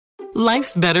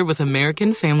Life's better with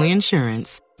American Family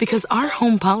Insurance because our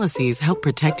home policies help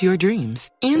protect your dreams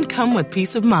and come with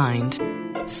peace of mind.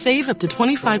 Save up to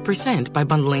 25% by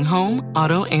bundling home,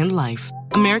 auto, and life.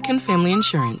 American Family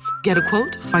Insurance. Get a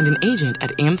quote, find an agent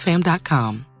at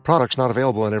amfam.com. Products not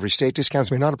available in every state. Discounts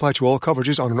may not apply to all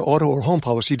coverages on an auto or home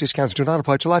policy. Discounts do not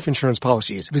apply to life insurance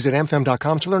policies. Visit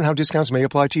amfam.com to learn how discounts may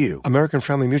apply to you. American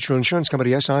Family Mutual Insurance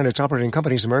Company, SI, and its operating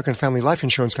companies, American Family Life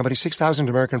Insurance Company, 6000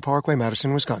 American Parkway,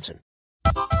 Madison, Wisconsin.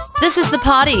 This is The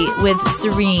Party with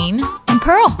Serene and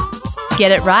Pearl.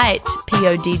 Get it right,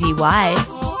 Poddy.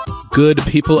 Good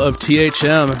people of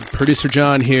THM, producer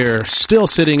John here, still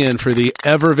sitting in for the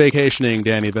ever vacationing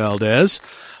Danny Valdez,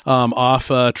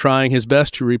 off trying his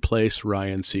best to replace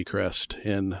Ryan Seacrest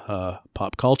in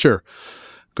pop culture.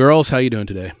 Girls, how you doing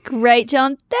today? Great,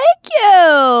 John. Thank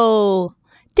you.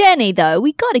 Danny, though,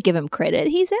 we got to give him credit.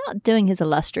 He's out doing his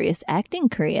illustrious acting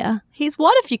career. He's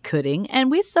what if you couldn't, and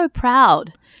we're so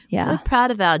proud. Yeah. So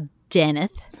proud of our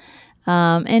Dennis.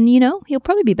 And, you know, he'll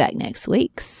probably be back next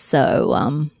week.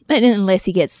 So, unless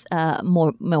he gets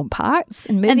more parts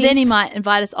and movies. And then he might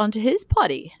invite us onto his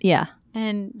potty. Yeah.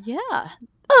 And, yeah.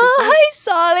 Oh, hey,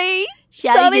 Solly.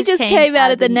 Solly just came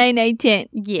out of the Nene tent,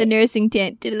 Yeah. the nursing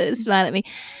tent, did a little smile at me.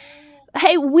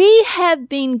 Hey, we have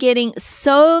been getting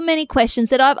so many questions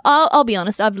that I'll be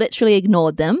honest, I've literally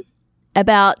ignored them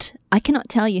about, I cannot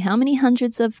tell you how many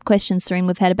hundreds of questions, Serene,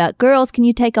 we've had about, girls, can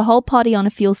you take a whole potty on a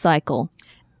fuel cycle?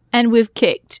 And we've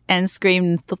kicked and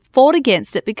screamed, fought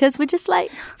against it because we're just like,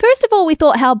 First of all, we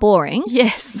thought, how boring.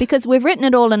 yes. Because we've written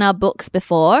it all in our books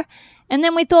before. And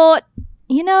then we thought,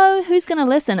 you know, who's going to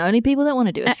listen? Only people that want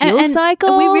to do a fuel cycle.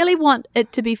 And we really want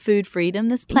it to be food freedom,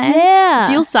 this plan. Yeah.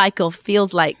 Fuel cycle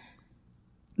feels like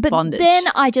bondage. Then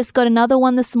I just got another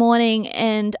one this morning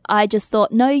and I just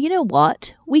thought, no, you know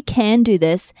what? We can do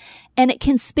this. And it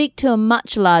can speak to a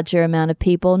much larger amount of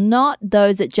people, not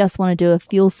those that just want to do a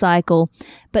fuel cycle,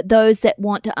 but those that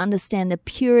want to understand the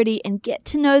purity and get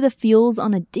to know the fuels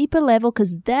on a deeper level,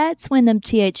 because that's when the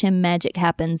THM magic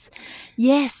happens.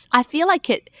 Yes, I feel like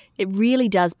it really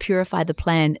does purify the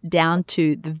plan down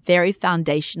to the very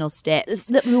foundational steps.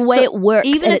 The way it works.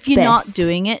 Even at if its you're best. not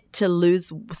doing it to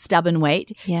lose stubborn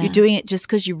weight, Yeah. you're doing it just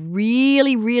because you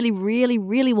really, really, really,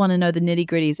 really want to know the nitty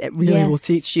gritties. It really will Yes.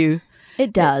 teach you.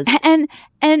 It does. And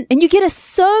you get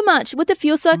so much with the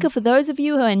fuel cycle. For those of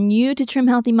you who are new to Trim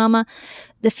Healthy Mama,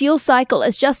 the fuel cycle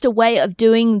is just a way of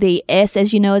doing the S,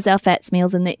 as you know, as our fats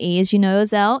meals, and the E, as you know,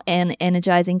 as our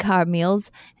energizing carb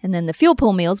meals, and then the fuel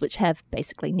pool meals, which have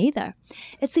basically neither.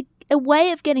 It's a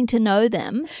way of getting to know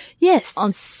them yes,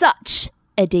 on such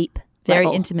a deep very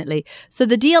level. intimately. So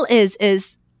the deal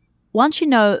is once you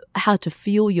know how to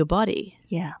fuel your body,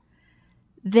 Yeah.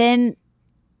 then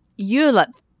you're like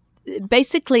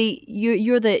basically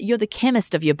you're the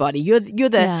chemist of your body. You're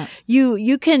the Yeah.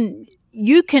 you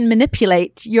can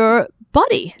manipulate your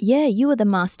body. Yeah, you are the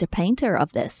master painter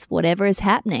of this, whatever is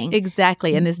happening.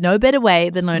 Exactly. And there's no better way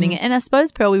than learning it. And I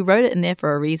suppose, Pearl, we wrote it in there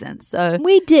for a reason. So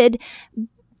We did.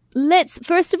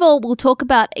 First of all, we'll talk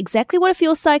about exactly what a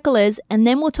fuel cycle is, and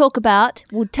then we'll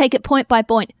take it point by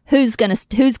point. Who's gonna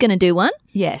do one?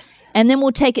 yes. And then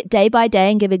we'll take it day by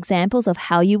day and give examples of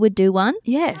how you would do one.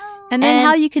 Yes. And then And-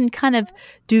 how you can kind of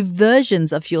do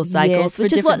versions of fuel cycles Yes, for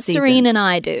which is different what Serene seasons. and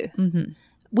I do. Mm-hmm.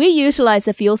 We utilize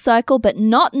the fuel cycle, but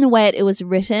not in the way it was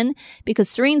written, because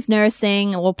Serene's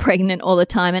nursing or pregnant all the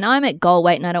time, and I'm at goal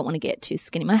weight and I don't want to get too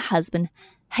skinny. My husband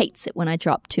hates it when I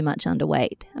drop too much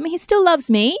underweight. I mean, he still loves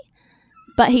me,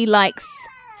 but he likes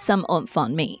some oomph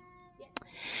on me.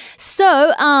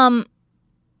 So,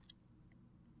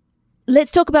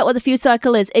 let's talk about what the fuel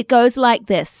cycle is. It goes like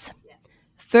this.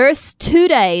 First 2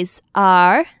 days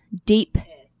are deep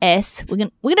S. We're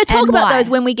gonna talk And about why? those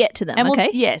when we get to them. And okay.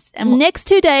 yes. And Next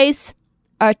 2 days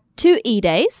are 2 E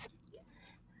days.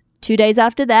 2 days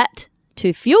after that,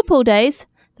 2 fuel pool days.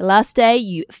 The last day,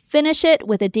 you finish it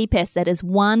with a deep S. That is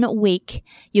 1 week.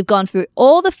 You've gone through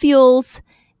all the fuels,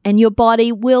 and your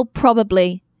body will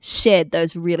probably shed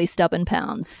those really stubborn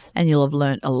pounds. and you'll have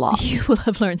learned a lot. You will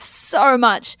have learned so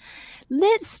much.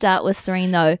 Let's start with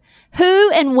Serene, though.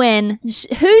 Who and when?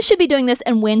 Who should be doing this,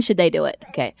 and when should they do it?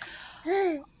 Okay.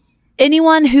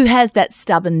 Anyone who has that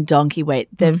stubborn donkey weight,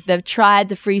 they've tried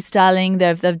the freestyling,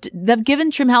 they've given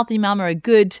Trim Healthy Mama a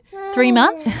good 3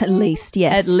 months At least,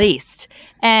 yes. at least,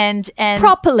 and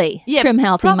Properly, Yeah, Trim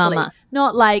Healthy properly. Mama.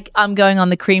 Not like I'm going on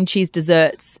the cream cheese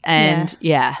desserts and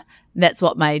that's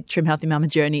what my Trim Healthy Mama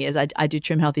journey is. I do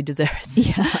Trim Healthy desserts.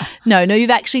 Yeah. No, you've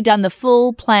actually done the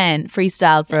full plan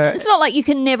freestyle for. It's not like you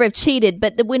can never have cheated,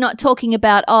 but we're not talking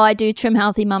about, I do Trim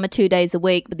Healthy Mama 2 days a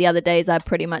week, but the other days I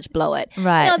pretty much blow it.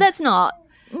 Right. No, that's not.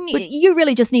 you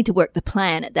really just need to work the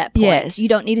plan at that point. Yes. You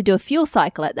don't need to do a fuel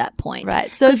cycle at that point.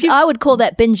 Right. So if I would call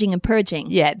that binging and purging.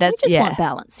 Yeah, we just want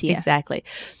balance here. Exactly.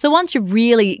 So once you've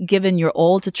really given your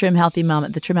all to Trim Healthy Mama,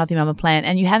 the Trim Healthy Mama plan,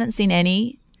 and you haven't seen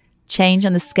any change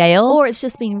on the scale, Or it's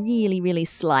just been really, really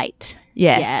slight.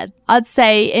 yes, Yeah. I'd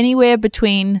say anywhere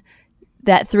between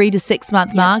that 3 to 6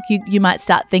 month mark, you might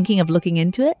start thinking of looking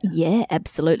into it. Yeah,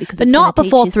 absolutely. But not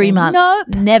before 3 months. Nope.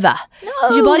 Never. No.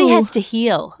 'Cause your body has to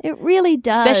heal. It really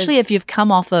does. Especially if you've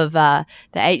come off of the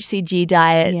HCG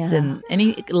diets Yeah. and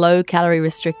any low calorie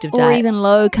restrictive or diets. even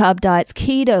low carb diets.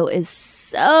 Keto is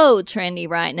so trendy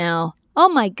right now. Oh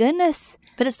my goodness.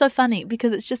 But it's so funny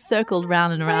because it's just circled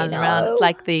round and around and around. know. It's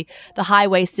like the high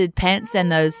waisted pants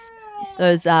and those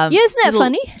isn't that little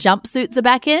funny? jumpsuits are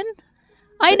back in.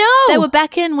 I know. They were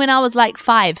back in when I was like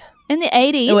 5. in the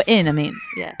 80s. They were in, I mean.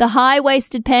 Yeah. The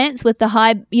high-waisted pants with the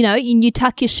high, you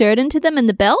tuck your shirt into them and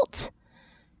the belt.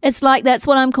 It's like that's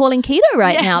what I'm calling keto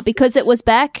right Yes. now because it was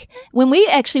back when we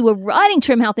actually were writing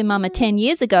Trim Healthy Mama 10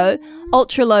 years ago.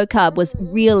 Ultra low carb was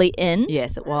really in.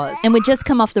 Yes, it was. And we'd just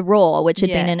come off the raw, which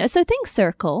had been Yeah. in. So things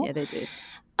circle. Yeah, they did.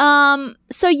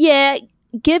 So yeah,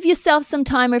 give yourself some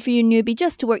time if you're a newbie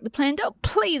just to work the plan.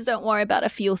 Please don't worry about a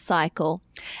fuel cycle.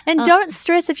 And don't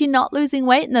stress if you're not losing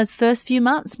weight in those first few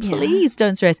months. Please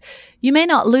don't stress. You may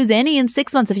not lose any in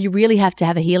 6 months if you really have to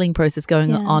have a healing process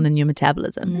going on in your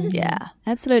metabolism. Yeah.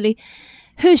 Absolutely.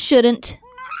 Who shouldn't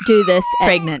do this?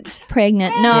 Pregnant.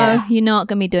 No, you're not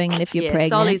going to be doing it if you're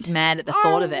pregnant. Solly's mad at the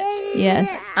thought of it.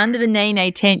 Yes. Under the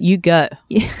nay tent, you go.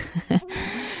 Yeah.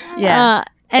 Yeah.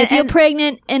 If you're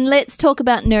pregnant, and let's talk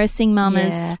about nursing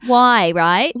mamas. Yeah. Why,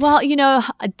 right? Well,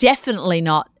 definitely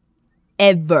not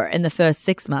ever in the first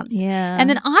 6 months. Yeah. And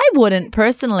then I wouldn't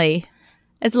personally,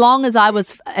 as long as I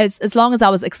was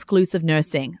exclusive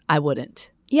nursing, I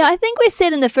wouldn't. Yeah, I think we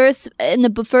said in the first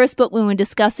book when we were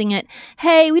discussing it,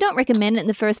 hey, we don't recommend it in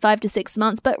the first 5 to 6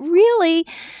 months, but really,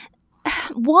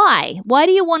 why? Why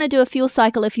do you want to do a fuel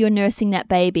cycle if you're nursing that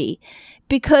baby?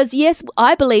 Because yes,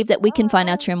 I believe that we can find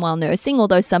our trim while nursing,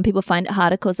 although some people find it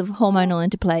harder because of hormonal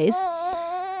interplays.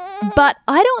 But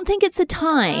I don't think it's a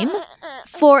time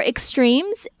for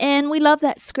extremes, and we love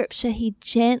that scripture. He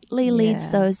gently leads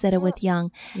those that are with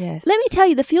young. Yes. Let me tell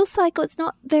you, the fuel cycle, it's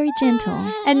not very gentle.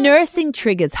 And nursing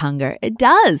triggers hunger. It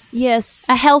does. Yes.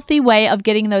 A healthy way of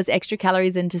getting those extra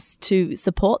calories in to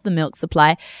support the milk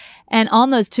supply. And on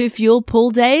those 2 fuel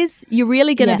pool days, you're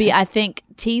really going to be, I think,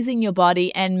 teasing your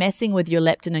body and messing with your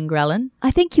leptin and ghrelin.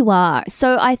 I think you are.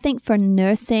 So I think for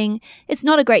nursing, it's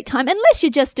not a great time unless you're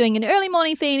just doing an early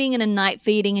morning feeding and a night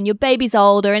feeding and your baby's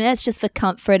older and that's just for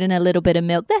comfort and a little bit of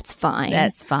milk. That's fine.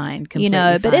 That's fine.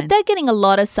 Completely but if they're getting a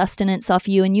lot of sustenance off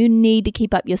you and you need to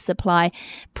keep up your supply,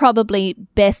 probably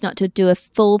best not to do a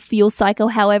full fuel cycle.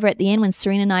 However, at the end, when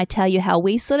Serena and I tell you how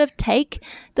we sort of take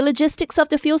the logistics of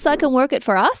the fuel cycle and work it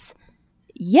for us,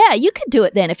 yeah, you could do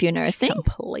it then if you're nursing.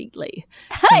 Completely.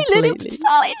 Hey, little Completely.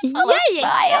 Solly's full of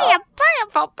smile.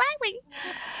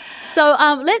 So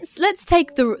let's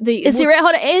take the Is there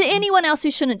anyone else who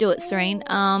shouldn't do it, Serene?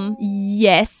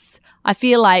 Yes, I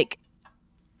feel like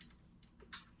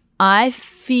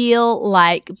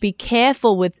be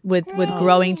careful with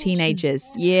growing teenagers.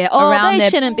 Yeah. Around They their-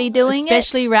 shouldn't be doing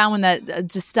especially it. around when they're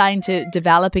just starting to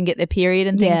develop and get their period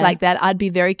and things Yeah. like that. I'd be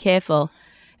very careful.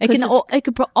 It 'Cause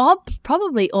can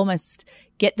probably almost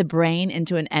get the brain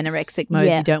into an anorexic mode.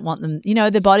 Yeah. You don't want them,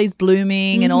 their body's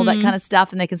blooming and all that kind of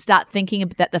stuff, and they can start thinking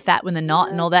about the fat when they're not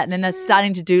and all that, and then they're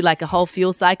starting to do like a whole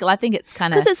fuel cycle. I think it's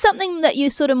kind of Because it's something that you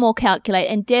sort of more calculate.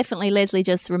 And definitely, Leslie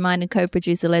just reminded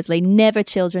co-producer Leslie, never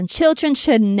children. Children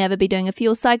should never be doing a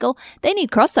fuel cycle. They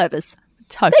need crossovers.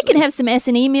 totally. They can have some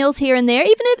S&E meals here and there.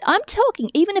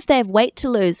 Even if they have weight to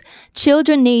lose,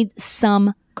 children need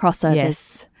some crossovers.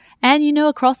 Yes. And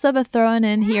a crossover thrown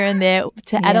in here and there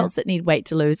to adults that need weight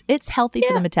to lose. It's healthy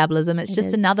for the metabolism. It's just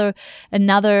is. another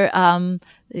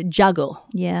juggle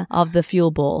Yeah. of the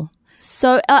fuel ball.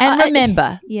 So And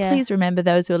remember, yeah. please remember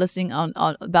those who are listening on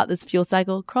about this fuel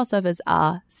cycle, crossovers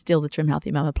are still the Trim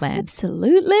Healthy Mama plan.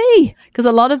 absolutely. Because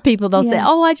a lot of people, they'll say, Yeah.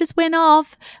 oh, I just went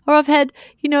off, or I've had,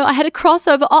 I had a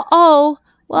crossover. Uh-oh.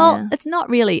 Well, Yeah. it's not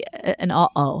really an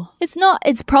uh-oh.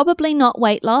 It's probably not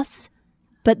weight loss,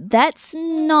 but that's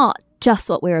not just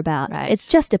what we're about. Right. It's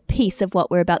just a piece of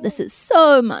what we're about. This is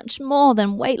so much more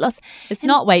than weight loss. It's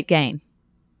not weight gain.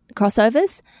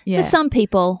 Crossovers? Yeah. For some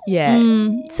people. Yeah.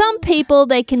 Some people,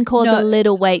 they can cause No. a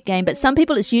little weight gain, but some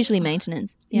people, it's usually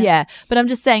maintenance. Yeah. But I'm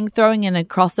just saying throwing in a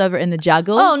crossover in the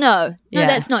juggle. Oh, no. No, Yeah.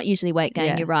 that's not usually weight gain.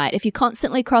 Yeah. You're right. If you're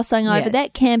constantly crossing over, Yes.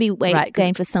 that can be weight Right, 'cause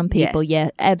gain for some people.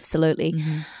 yes. Yeah, absolutely.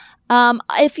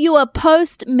 If you are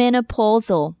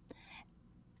post-menopausal,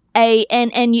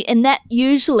 and that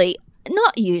usually,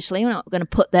 not usually, we're not going to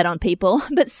put that on people,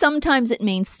 but sometimes it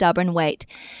means stubborn weight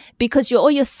because all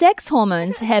your sex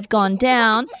hormones have gone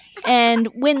down, and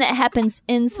when that happens,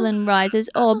 insulin rises.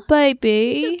 Oh,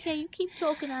 baby. It's okay, you keep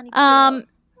talking, honey.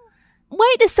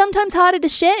 Weight is sometimes harder to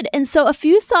shed, and so a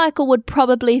fuel cycle would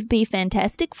probably be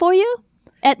fantastic for you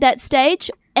at that stage.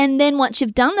 And then once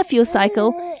you've done the fuel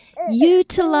cycle,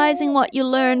 utilizing what you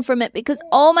learn from it, because,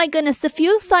 oh my goodness, the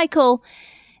fuel cycle,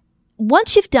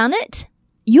 once you've done it,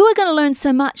 you are going to learn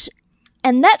so much.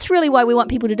 And that's really why we want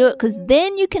people to do it, because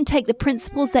then you can take the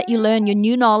principles that you learn, your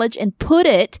new knowledge, and put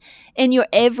it in your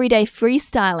everyday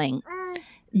freestyling.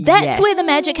 That's where the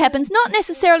magic happens, not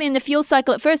necessarily in the fuel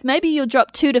cycle at first. Maybe you'll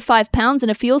drop 2 to 5 pounds in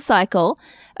a fuel cycle.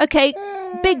 Okay,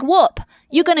 big whoop.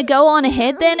 You're going to go on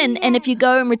ahead then, and if you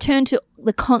go and return to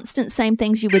the constant same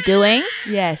things you were doing,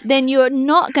 then you're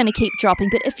not going to keep dropping.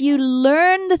 But if you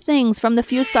learn the things from the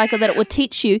fuel cycle that it will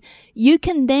teach you, you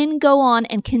can then go on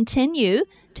and continue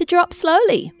to drop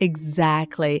slowly.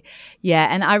 Exactly.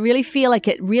 Yeah. And I really feel like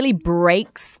it really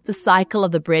breaks the cycle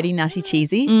of the bready, nutty,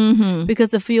 cheesy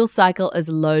because the fuel cycle is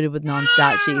loaded with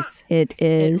non-starchies. It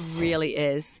is. It really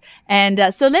is.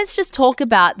 And so let's just talk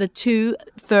about the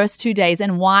first 2 days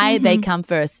and why they come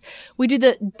first. We do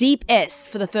the Deep S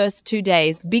for the first 2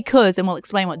 days because, and we'll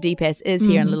explain what Deep S is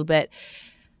here in a little bit,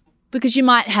 because you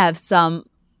might have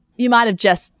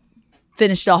just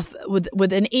finished off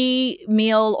with an E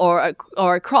meal or a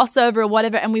crossover or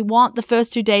whatever, and we want the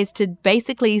first 2 days to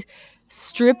basically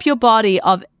strip your body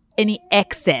of any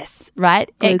excess, right?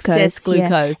 Excess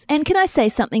glucose. Yeah. And can I say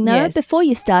something though? Yes. Before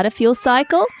you start a fuel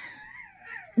cycle,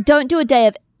 don't do a day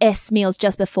of S meals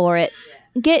just before it.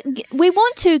 We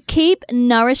want to keep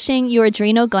nourishing your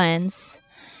adrenal glands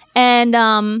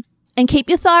and keep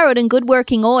your thyroid in good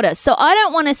working order. So I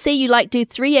don't want to see you do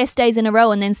 3 S days in a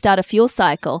row and then start a fuel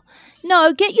cycle.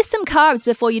 No, get you some carbs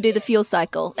before you do the fuel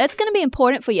cycle. That's going to be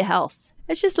important for your health.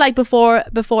 It's just like before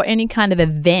any kind of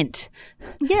event.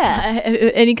 Yeah.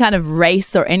 Any kind of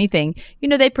race or anything.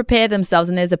 They prepare themselves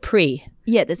and there's a pre.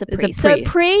 Yeah, there's a pre. So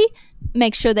pre,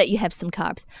 make sure that you have some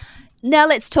carbs. Now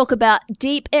let's talk about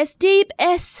Deep S. Deep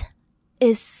S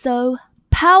is so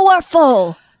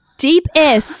powerful. Deep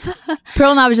S.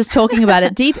 Pearl and I were just talking about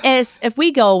it. Deep S, if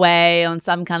we go away on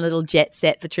some kind of little jet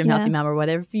set for Trim Healthy Mum or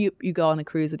whatever, if you go on a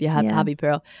cruise with your hubby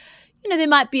Pearl, there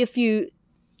might be a few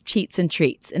cheats and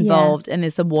treats involved and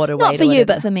there's some water weight. Not for you,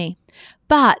 but for me.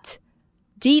 But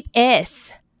Deep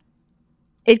S,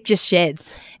 it just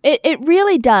sheds. It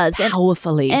really does.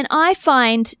 Powerfully. And I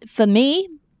find, for me,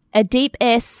 a Deep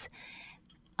S,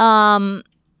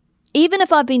 even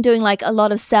if I've been doing a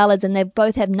lot of salads and they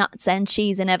both have nuts and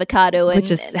cheese and avocado, which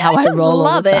is how I just roll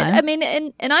love all the time. it. I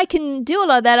mean, and I can do a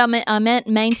lot of that. I'm at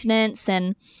maintenance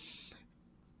and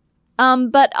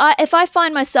but if I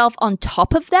find myself on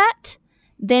top of that,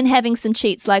 then having some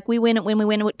cheats, when we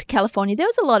went to California, there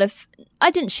was a lot of,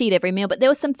 I didn't cheat every meal, but there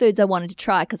were some foods I wanted to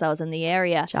try because I was in the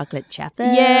area. Chocolate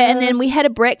chaffers. Yeah, and then we had a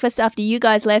breakfast after you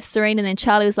guys left, Serene, and then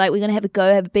Charlie was like, we're going to have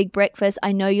a big breakfast.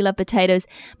 I know you love potatoes.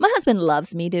 My husband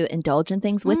loves me to indulge in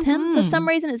things with him. For some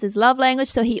reason, it's his love language,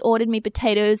 so he ordered me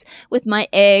potatoes with my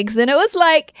eggs, and it was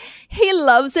like, he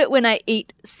loves it when I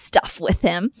eat stuff with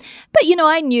him. But,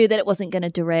 I knew that it wasn't going to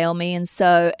derail me, and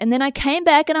then I came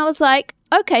back and I was like,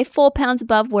 okay, 4 pounds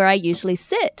above where I usually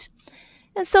sit.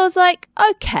 And so I was like,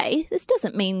 okay, this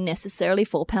doesn't mean necessarily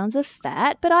 4 pounds of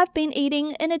fat, but I've been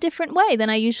eating in a different way than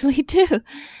I usually do.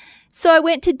 So I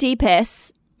went to Deep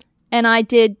S and I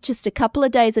did just a couple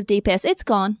of days of Deep S. It's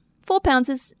gone. 4 pounds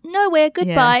is nowhere.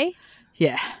 Goodbye.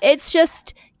 Yeah. It's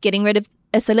just getting rid of.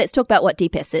 So let's talk about what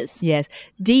Deep S is. Yes.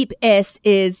 Deep S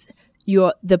is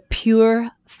the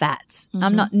pure fats.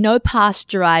 No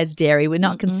pasteurized dairy. We're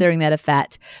not considering that a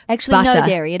fat. Actually, butter. no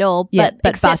dairy at all, but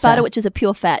except butter, which is a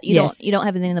pure fat. You Yes. don't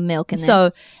have any of the milk in there.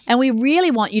 So, and we really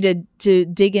want you to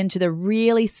dig into the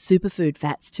really superfood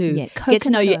fats too. Yeah, get to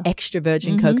know your coconut. extra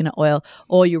virgin coconut oil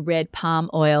or your red palm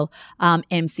oil,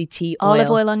 MCT oil. Olive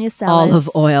oil on your salads. Olive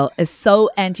oil is so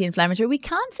anti-inflammatory. We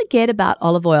can't forget about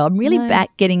olive oil. I'm really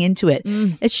back getting into it.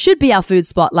 It should be our food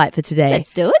spotlight for today.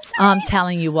 Let's do it. I'm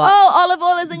telling you what. Oh, olive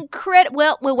oil is incredible.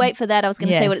 Well, we'll wait for that. I was going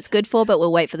to say Yes. what it's good for, but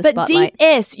we'll wait for the But spotlight. Deep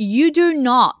S, you do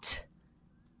not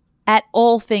at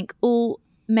all think, oh,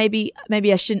 maybe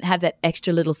I shouldn't have that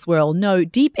extra little swirl. No,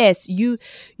 Deep S, you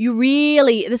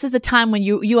really, this is a time when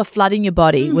you are flooding your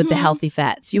body with the healthy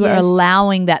fats. You are Yes.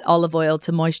 allowing that olive oil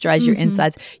to moisturize your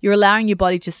insides. You're allowing your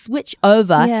body to switch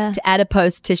over to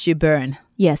adipose tissue burn.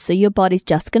 Yes, so your body's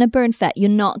just going to burn fat. You're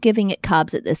not giving it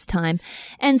carbs at this time.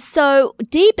 And so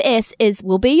Deep S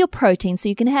will be your protein, so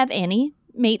you can have any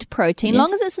meat protein,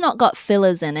 long as it's not got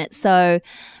fillers in it. So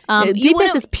Deep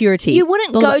S is purity. You wouldn't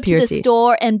It's all go about to the purity.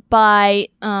 store and buy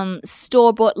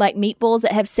store-bought like meatballs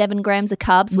that have 7 grams of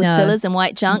carbs with No. fillers and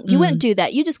white junk. You wouldn't do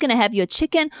that. You're just going to have your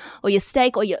chicken or your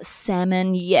steak or your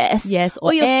salmon, Yes,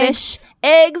 or your eggs. fish.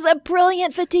 Eggs are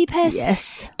brilliant for Deep S.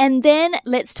 Yes. And then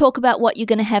let's talk about what you're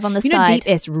going to have on the You know, side. Deep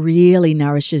S really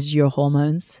nourishes your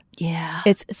hormones. Yeah.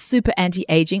 It's super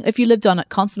anti-aging. If you lived on it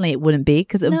constantly, it wouldn't be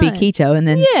because it would be No. keto, and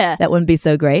then Yeah. that wouldn't be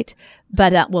so great.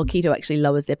 But well, keto actually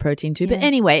lowers their protein too. But Yeah.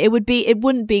 anyway, it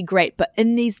wouldn't be great. But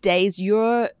in these days,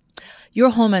 your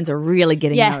hormones are really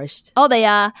getting nourished. Oh, they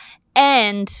are.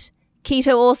 And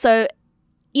keto also,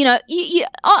 you know,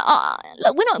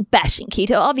 look, we're not bashing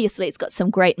keto. Obviously, it's got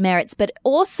some great merits, but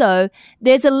also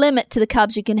there's a limit to the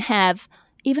carbs you can have,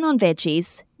 even on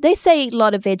veggies. They say eat a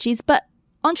lot of veggies, but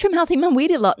on Trim Healthy Mum, we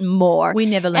eat a lot more. We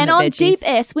never limit And on veggies. Deep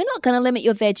S, we're not going to limit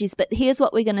your veggies, but here's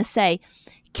what we're going to say.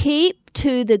 Keep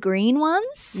to the green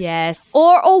ones. Yes.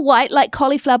 Or white like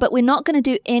cauliflower, but we're not going to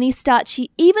do any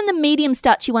starchy, even the medium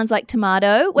starchy ones like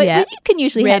tomato. Yeah. You can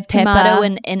usually Red have tomato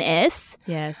pepper. and S.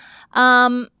 yes.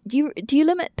 Do you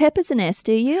limit peppers in S?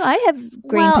 Do you? I have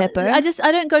green Well, pepper. I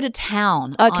don't go to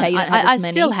town. Okay, you don't have I as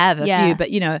many. still have a Yeah. few, but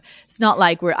it's not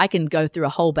like where I can go through a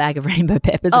whole bag of rainbow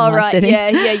peppers in Oh one right, sitting.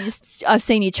 yeah. I've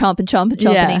seen you chomp and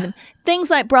Yeah. eating them. Things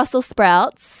like Brussels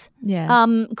sprouts, Yeah.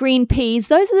 green peas.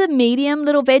 Those are the medium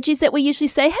little veggies that we usually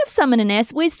say have some in an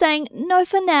S. We're saying no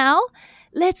for now.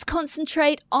 Let's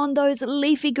concentrate on those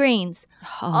leafy greens,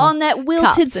 on that wilted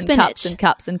cups and spinach, cups and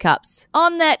cups and cups.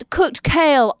 on that cooked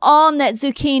kale, on that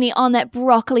zucchini, on that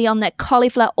broccoli, on that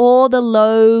cauliflower, all the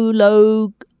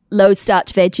low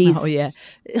starch veggies. Oh yeah.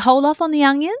 Hold off on the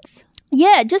onions.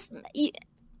 Yeah,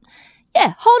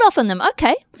 hold off on them.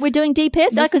 Okay, we're doing Deep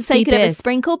S. I This could is say you could have a Deep S.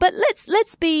 sprinkle, but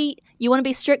let's be. You want to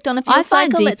be strict on a fuel I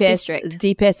find cycle? Let's be Deep strict.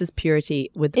 Deep S is purity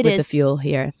with It the is. fuel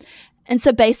here. And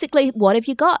so basically, what have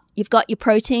you got? You've got your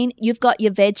protein, you've got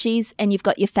your veggies, and you've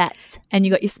got your fats. And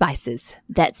you got your spices.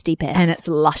 That's Deep S. And it's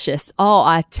luscious. Oh,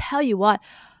 I tell you what,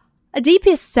 a Deep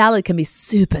S salad can be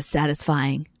super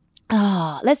satisfying.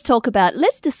 let's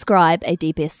describe a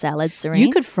Deep S salad, Serene.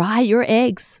 You could fry your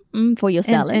eggs for your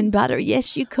salad. in butter.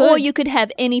 Yes, you could. Or you could have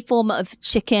any form of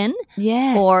chicken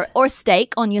yes. or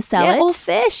steak on your salad. Yeah, or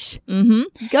fish.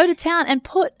 Mm-hmm. Go to town and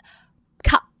put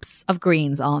cups of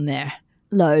greens on there.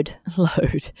 Load.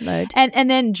 Load. Load. And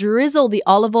then drizzle the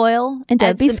olive oil. And don't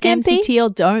add be some skimpy.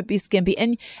 MCT. Don't be skimpy.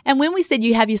 And when we said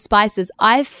you have your spices,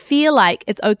 I feel like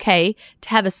it's okay to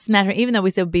have a smattering, even though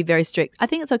we said we'd be very strict. I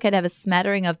think it's okay to have a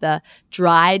smattering of the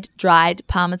dried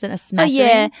Parmesan, a Oh, smattering.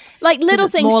 yeah. Like little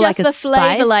it's things more just like a for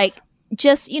flavor, spice. like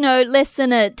just, less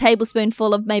than a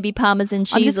tablespoonful of maybe Parmesan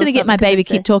cheese. I'm just going to get my baby.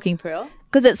 Keep talking, Pearl.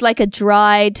 Because it's like a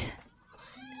dried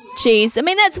cheese. I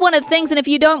mean, that's one of the things. And if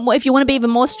you want to be even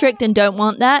more strict and don't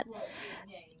want that,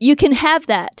 you can have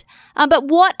that. But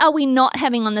what are we not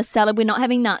having on the salad? We're not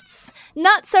having nuts.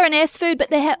 Nuts are an S food, but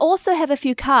they also have a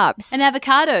few carbs. And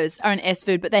avocados are an S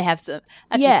food, but they have a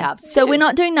few carbs. So too. we're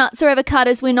not doing nuts or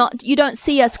avocados. You don't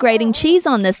see us grating cheese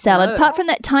on this salad, apart from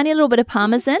that tiny little bit of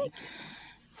Parmesan.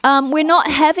 We're not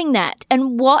having that.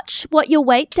 And watch what your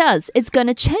weight does. It's going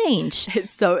to change.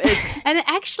 and it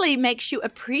actually makes you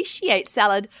appreciate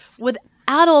salad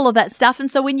without all of that stuff. And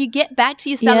so when you get back to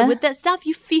your salad Yeah. with that stuff,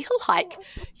 you feel like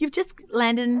you've just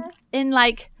landed in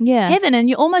Yeah. heaven, and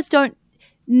you almost don't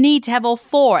need to have all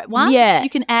four at once. Yeah. You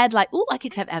can add I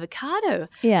get to have avocado.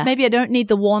 Yeah. Maybe I don't need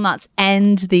the walnuts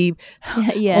and the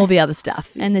Yeah. all the other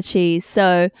stuff. And the cheese.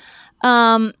 So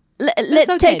let's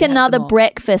okay take to have another them all.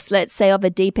 breakfast, let's say of a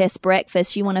Deep S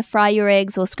breakfast. You want to fry your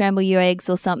eggs or scramble your eggs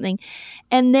or something,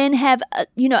 and then have,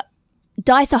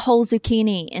 dice a whole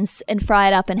zucchini and fry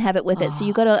it up and have it with it. So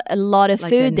you've got a lot of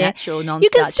Like a food there. natural, You can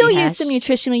non-starchy still use hash. some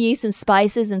nutritional yeast and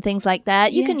spices and things like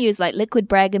that. You can use like liquid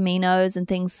Bragg aminos and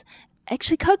things.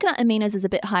 Actually, coconut aminos is a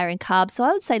bit higher in carbs, so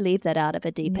I would say leave that out of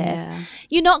a Deep S. Yeah.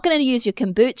 You're not going to use your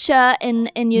kombucha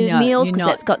in your No, meals you're because not.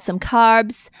 that's got some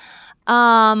carbs.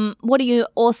 What are you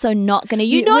also not going to?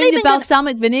 You're not with even the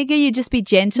balsamic vinegar, you just be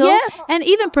gentle. Yeah. And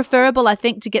even preferable, I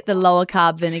think, to get the lower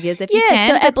carb vinegars if you Yeah, can.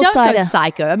 so but apple don't cider. go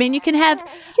psycho. I mean, you can have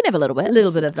You can have a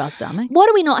little bit. of balsamic. What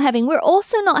are we not having? We're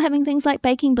also not having things like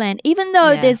baking blend. Even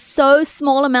though Yeah. there's so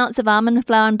small amounts of almond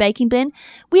flour and baking blend,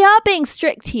 we are being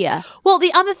strict here. Well,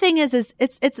 the other thing is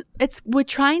it's we're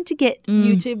trying to get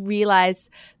you to realize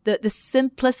the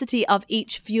simplicity of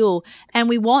each fuel, and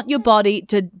we want your body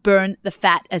to burn the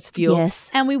fat as fuel. Yes.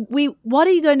 And we what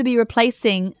are you going to be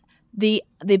replacing the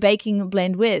baking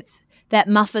blend with? That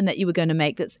muffin that you were going to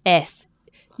make that's S.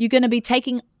 you're going to be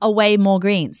taking away more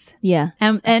greens. Yeah.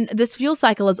 And this fuel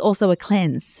cycle is also a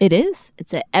cleanse. It is.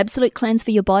 It's an absolute cleanse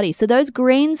for your body. So those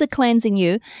greens are cleansing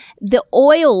you. The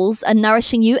oils are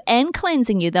nourishing you and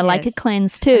cleansing you. They're like a Yes.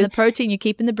 cleanse too. And the protein, you're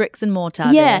keeping the bricks and mortar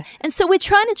Yeah, there. and so we're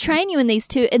trying to train you in these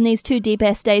two deep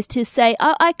S days to say,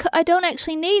 oh, I don't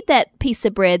actually need that piece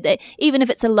of bread, that even if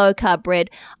it's a low carb bread.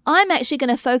 I'm actually going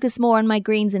to focus more on my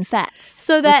greens and fats.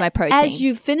 So with that my protein. as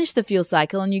you finish the fuel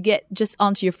cycle and you get just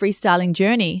onto your freestyling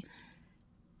journey,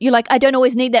 You're like, I don't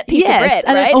always need that piece of bread,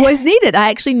 I right? don't always need it. I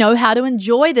actually know how to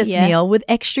enjoy this Yeah. meal with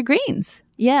extra greens.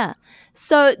 Yeah.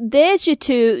 So there's your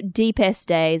 2 deep S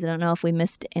days. I don't know if we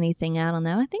missed anything out on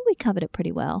that. I think we covered it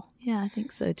pretty well. Yeah, I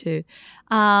think so too.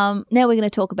 Now we're going to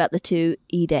talk about the 2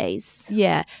 E days.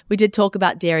 Yeah, we did talk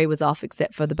about dairy was off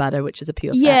except for the butter, which is a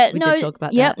pure Yeah, fat. We no, did talk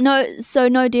about yep, that. no. So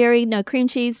no dairy, no cream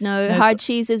cheese, no hard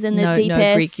cheeses in the No, deep no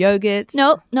S. Greek yogurts.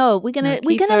 No. We're gonna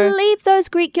kefir. leave those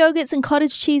Greek yogurts and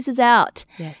cottage cheeses out.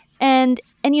 Yes. And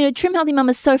you know, Trim Healthy Mum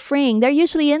is so freeing. They're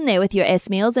usually in there with your S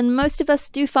meals, and most of us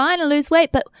do fine and lose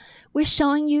weight, but we're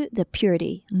showing you the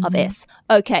purity of S.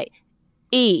 Okay.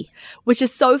 E. Which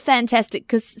is so fantastic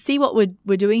because see what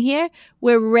we're doing here?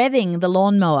 We're revving the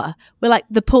lawnmower. We're like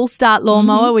the pull start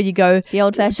lawnmower where you go The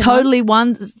old-fashioned totally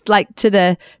ones like to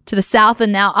the south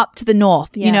and now up to the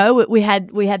north. Yeah. You know, we had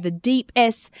the deep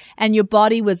S and your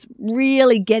body was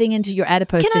really getting into your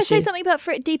adipose Can I tissue. say something about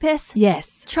deep S?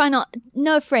 Yes. Try no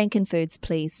Frankenfoods,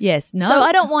 please. Yes. No. So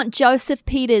I don't want Joseph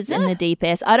Peters in the deep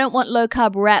S. I don't want low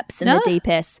carb wraps in the No. deep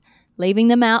S. Leaving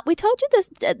them out. We told you this.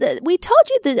 We told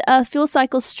you the fuel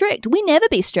cycle's strict. We never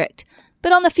be strict.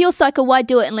 But on the fuel cycle, why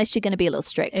do it unless you're going to be a little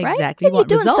strict, right? Exactly. Then You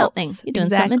want you're doing results. something. You're doing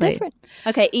something Exactly. different.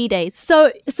 Okay, E days.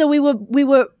 So we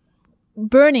were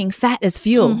burning fat as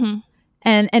fuel. Mm-hmm.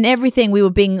 And everything, we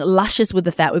were being luscious with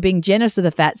the fat. We're being generous with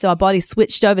the fat. So our body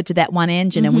switched over to that one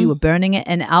engine and we were burning it.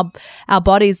 And our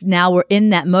bodies now were in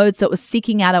that mode. So it was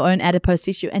seeking out our own adipose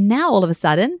tissue. And now all of a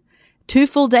sudden, 2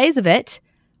 full days of it,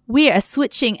 we are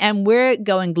switching and we're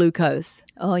going glucose.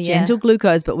 Oh, yeah. Gentle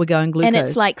glucose, but we're going glucose. And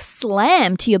it's like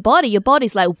slam to your body. Your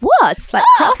body's like, what's like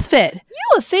up? CrossFit.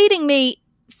 You were feeding me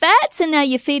fats and now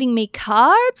you're feeding me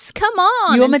carbs? Come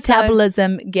on. Your And so-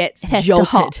 metabolism gets has to jolted.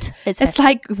 halt. It's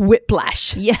like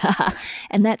whiplash. Yeah.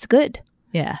 And that's good.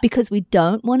 Yeah. Because we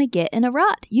don't want to get in a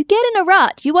rut. You get in a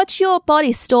rut, you watch your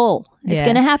body stall. It's Yeah.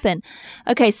 going to happen.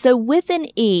 Okay, so with an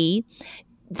E,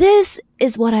 this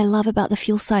is what I love about the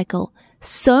fuel cycle.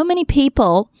 So many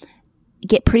people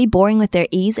get pretty boring with their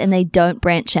E's and they don't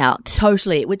branch out.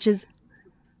 Totally, which is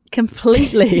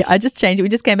completely. I just changed it. We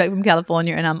just came back from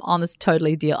California and I'm on this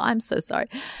totally deal. I'm so sorry.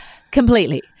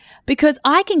 Completely. Because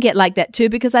I can get like that too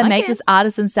because I make can. this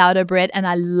artisan sourdough bread and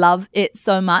I love it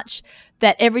so much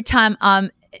that every time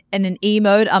I'm in an E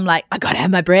mode, I'm like, I gotta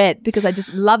have my bread because I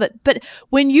just love it. But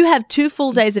when you have 2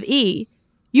 full days of E,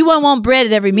 you won't want bread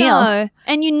at every meal. No,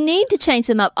 and you need to change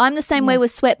them up. I'm the same way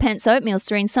with sweatpants oatmeal,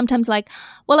 Serene. Sometimes like,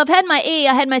 well, I've had my E,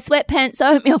 I had my sweatpants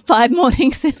oatmeal 5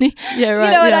 mornings. And Yeah, right,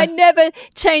 You know, and yeah. I never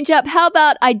change up. How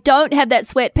about I don't have that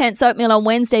sweatpants oatmeal on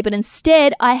Wednesday, but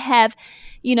instead I have,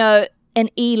 you know, an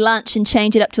E lunch and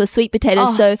change it up to a sweet potato.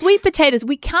 Oh, So sweet potatoes.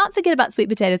 We can't forget about sweet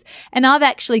potatoes. And I've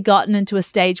actually gotten into a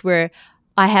stage where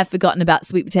I have forgotten about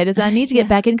sweet potatoes. And I need to get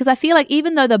back in because I feel like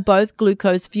even though they're both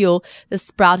glucose fuel, the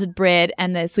sprouted bread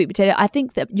and the sweet potato, I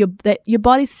think that your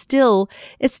body's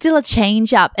it's still a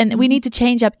change up. And we need to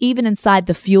change up even inside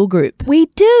the fuel group. we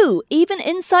do, even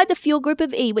inside the fuel group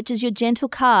of E, which is your gentle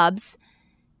carbs,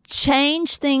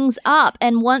 change things up.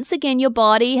 And once again, your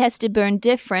body has to burn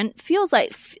different. Feels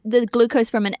like the glucose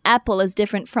from an apple is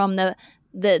different from the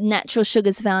natural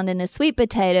sugars found in a sweet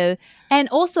potato. And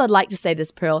also, I'd like to say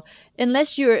this, Pearl,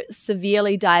 unless you're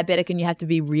severely diabetic and you have to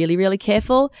be really, really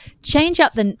careful, change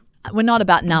up we're not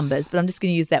about numbers, but I'm just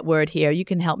going to use that word here. You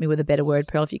can help me with a better word,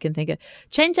 Pearl, if you can think of.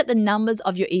 Change up the numbers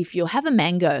of your E-fuel. Have a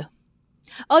mango.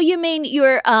 Oh, you mean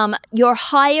your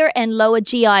higher and lower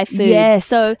GI foods? Yes.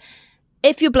 So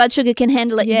if your blood sugar can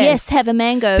handle it, yes, have a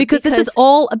mango. Because this is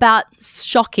all about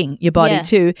shocking your body Yeah.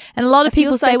 too. And a lot of A fuel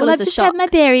people say, cycle well, is I've a just shock. had my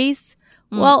berries.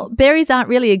 Well, berries aren't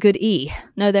really a good E,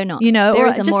 No, they're not. you know, or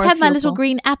Berries are just more have my little fuelful.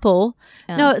 green apple.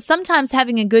 Yeah. No, sometimes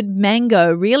having a good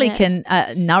mango really Yeah. can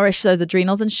nourish those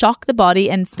adrenals and shock the body,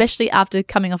 and especially after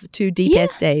coming off of 2 deep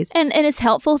S days. And it's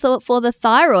helpful for the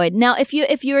thyroid. Now, if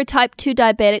you're a type 2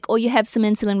 diabetic or you have some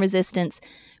insulin resistance,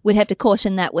 we'd have to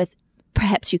caution that with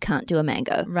perhaps you can't do a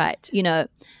mango. Right. You know.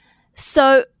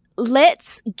 So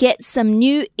let's get some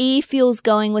new E fuels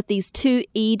going with these 2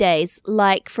 E days,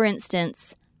 like for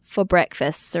instance, for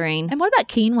breakfast, Serene. And what about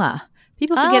quinoa?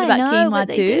 People forget about I know, quinoa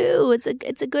but too. They do.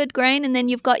 It's a good grain, and then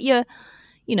you've got your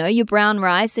your brown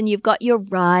rice, and you've got your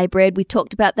rye bread. We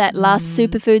talked about that last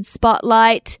superfood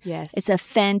spotlight. Yes. It's a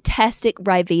fantastic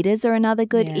Ryvitas are another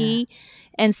good E.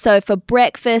 And so for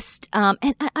breakfast, and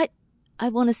I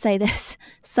want to say this,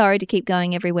 sorry to keep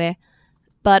going everywhere,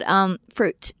 but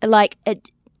fruit,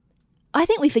 I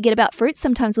think we forget about fruit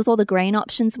sometimes with all the grain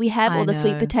options we have, all the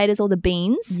sweet potatoes, all the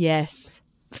beans. Yes.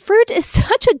 Fruit is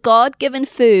such a God-given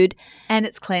food. And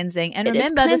it's cleansing. And It is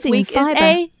remember, this cleansing, week fiber. is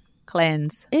a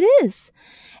cleanse. It is.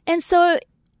 And so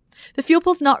The fuel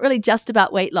pool's not really just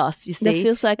about weight loss, you see. The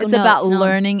fuel cycle, it's no, about it's not.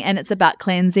 learning and it's about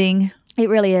cleansing. it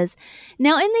really is.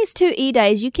 Now, in these 2 E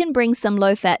days, you can bring some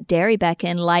low-fat dairy back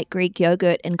in, like Greek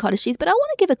yogurt and cottage cheese. But I want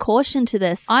to give a caution to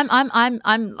this. I'm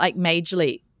like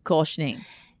majorly cautioning.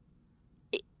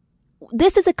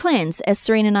 This is a cleanse, as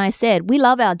Serena and I said. We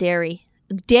love our dairy.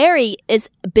 Dairy is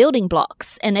building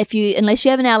blocks, and unless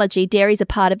you have an allergy, dairy is a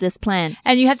part of this plan.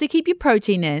 And you have to keep your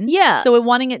protein in. Yeah. So we're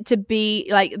wanting it to be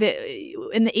like in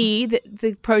the E,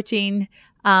 the protein.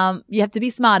 You have to be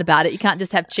smart about it. You can't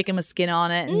just have chicken with skin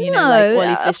on it and like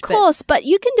oily fish. Of course, but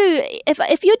you can do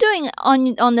if you're doing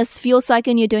on this fuel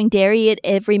cycle and you're doing dairy at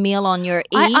every meal on your E's.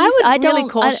 I would really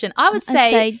caution. I would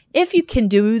say if you can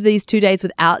do these 2 days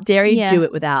without dairy, Yeah. do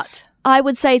it without. I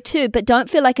would say too, but don't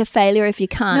feel like a failure if you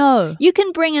can't. No. You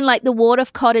can bring in like the Ward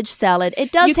of cottage salad.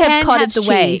 It does You have can cottage have the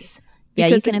whey. cheese. Yeah,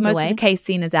 you Because can have the most whey. of the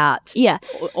casein is out. Yeah.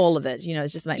 All of it.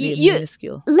 It's just maybe You-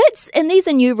 minuscule. And these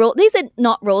are new rules. These are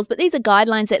not rules, but these are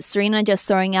guidelines that Serena and I just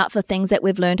throwing out for things that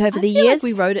we've learned over the I feel years.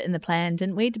 like we wrote it in the plan,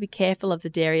 didn't we? To be careful of the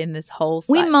dairy in this whole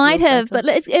We might fuel have,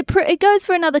 cycle. but it goes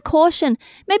for another caution.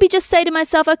 Maybe just say to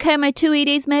myself, okay, my 2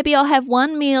 EDs, maybe I'll have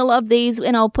one meal of these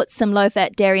and I'll put some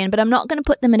low-fat dairy in, but I'm not going to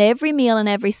put them in every meal and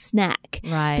every snack.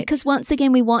 Right. Because once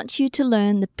again, we want you to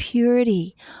learn the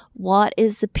purity. What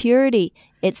is the purity?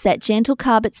 It's that gentle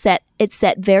carb. It's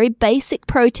that very basic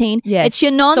protein. Yes. It's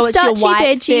your So non-starchy it's your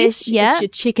white veggies. fish, Yeah. it's your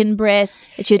chicken breast,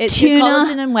 It's your Your tuna.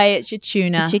 collagen and whey, it's your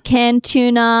tuna. It's your canned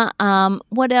tuna.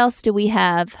 What else do we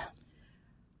have?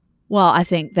 Well, I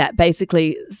think that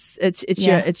basically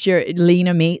it's your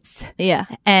leaner meats Yeah.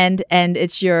 and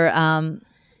it's your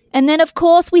And then of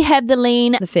course we have the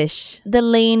lean the fish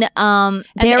dairy and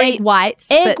the egg whites.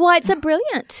 Egg but whites are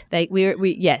brilliant.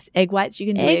 yes, egg whites. You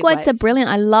can do Egg whites are brilliant.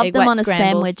 I love Egg them white on a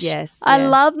scrambles, sandwich. yes, I yeah.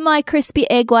 love my crispy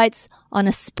egg whites on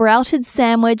a sprouted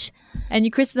sandwich. And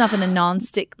you crisp them up in a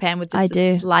non-stick pan with I just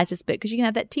do. the slightest bit because you can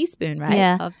have that teaspoon, right,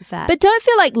 Yeah. of the fat. But don't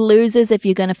feel like losers if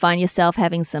you're going to find yourself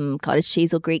having some cottage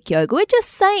cheese or Greek yogurt. We're just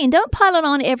saying, don't pile it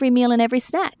on every meal and every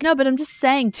snack. No, but I'm just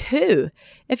saying too,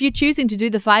 if you're choosing to do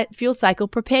the fuel cycle,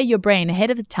 prepare your brain ahead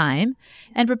of time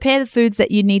and prepare the foods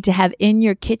that you need to have in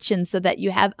your kitchen so that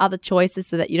you have other choices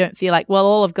so that you don't feel like, well,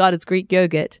 all I've got is Greek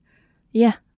yogurt.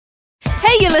 Yeah.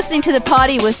 Hey, you're listening to The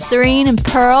Party with Serene and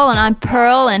Pearl, and I'm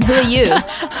Pearl, and who are you?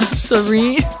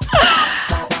 Serene.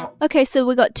 Okay, so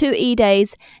we got 2 E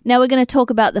days. Now we're going to talk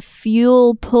about the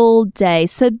fuel pool day.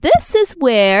 So this is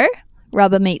where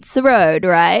rubber meets the road,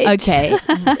 right? Okay,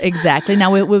 exactly.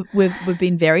 Now we've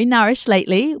been very nourished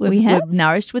lately. We have. We're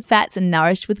nourished with fats and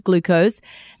nourished with glucose,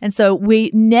 and so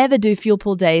we never do fuel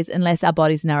pool days unless our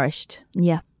body's nourished.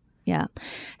 Yeah, yeah.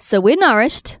 So we're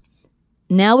nourished.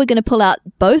 Now we're going to pull out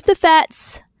both the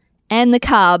fats and the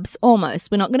carbs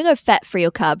almost. We're not going to go fat-free or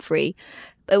carb-free,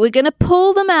 but we're going to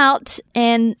pull them out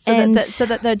and So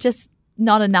that they're just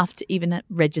not enough to even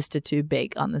register too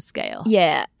big on the scale.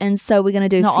 yeah, and so we're going to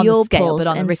do Not on the fuel scale, pulls. but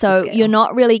on the and Richter so scale. you're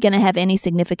not really going to have any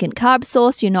significant carb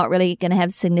source. You're not really going to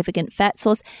have significant fat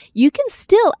source. You can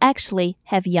still actually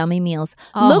have yummy meals.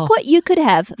 Oh. Look what you could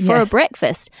have for a Yes.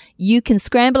 breakfast. You can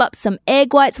scramble up some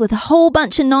egg whites with a whole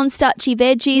bunch of non-starchy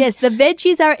veggies. Yes, the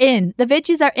veggies are in. The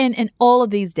veggies are in all of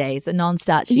these days, the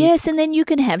non-starchy. Yes, and then you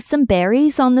can have some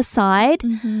berries on the side.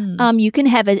 Mm-hmm. You can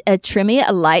have a trimmy,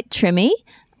 a light trimmy.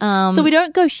 So we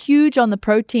don't go huge on the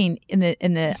protein in the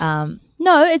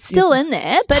No, it's still in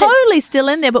there, but totally still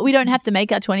in there, but we don't have to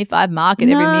make our 25 mark at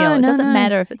every No, meal. It no, doesn't no.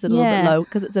 matter if it's a little Yeah. bit low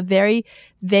because it's a very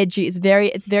veggie.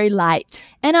 It's very light.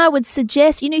 And I would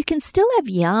suggest, you can still have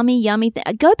yummy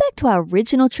Go back to our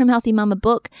original Trim Healthy Mama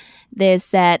book. There's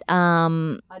that I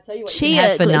tell you what, Chia you can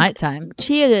have for glu- nighttime.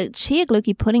 chia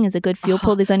glucky pudding is a good fuel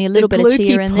pull. There's only a little The bit of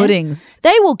chia glucky in there. puddings.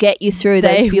 They will get you through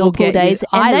those fuel will pull get days. you.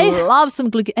 And I they love some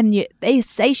glucose, and they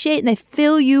satiate and they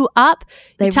fill you up.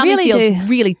 They Your tummy really feels do.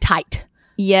 really tight,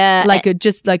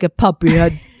 just like a puppy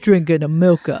had drinking a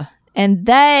milker. and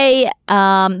they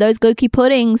those glucky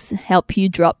puddings help you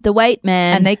drop the weight,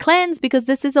 man. And they cleanse because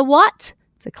this is a what?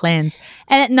 It's a cleanse.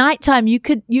 And at nighttime, you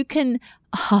can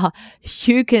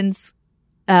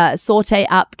saute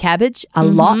up cabbage a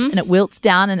lot, and it wilts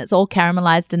down, and it's all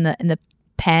caramelized in the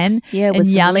pan. Yeah, and with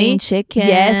some yummy lean chicken.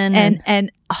 Yes, and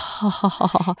and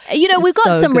you know, we've got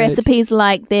so some good. recipes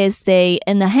like there's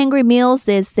in the Hangry Meals,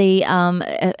 there's the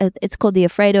it's called the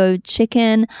Alfredo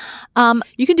chicken.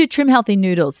 you can do trim healthy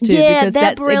noodles too, Yeah, because they're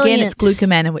that's again it's brilliant.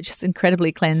 glucomannan, which is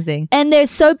incredibly cleansing. And they're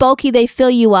so bulky they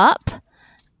fill you up.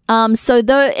 So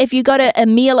though if you got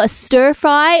a stir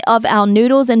fry of our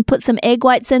noodles and put some egg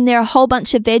whites in there, a whole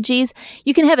bunch of veggies,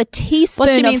 you can have a teaspoon What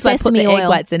she of means by put sesame the oil. egg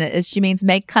whites in it is she means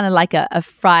make kind of like a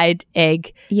fried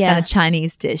egg Yeah. kind of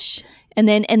Chinese dish. And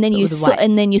then you with the whites.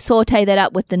 and then you saute that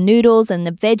up with the noodles and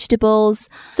the vegetables.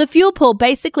 So fuel pull,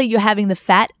 basically you're having the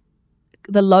fat,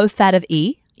 the low fat of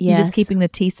E. You're Yes. just keeping the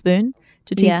teaspoon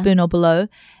to Yeah. teaspoon or below.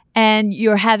 And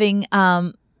you're having,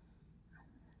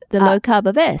 The low carb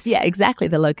of S. yeah, exactly,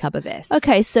 the low carb of S.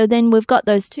 Okay, so then we've got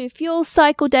those 2 fuel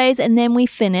cycle days, and then we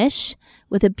finish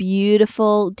with a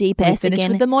beautiful deep We S finish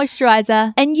again. with the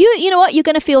moisturizer. And you know what? You're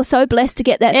going to feel so blessed to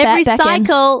get that Every fat back in.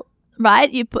 cycle,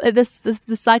 right? You put the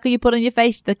cycle you put on your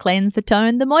face, the cleanse, the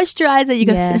tone, the moisturizer. You're going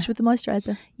to Yeah. finish with the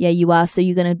moisturizer. Yeah, you are. So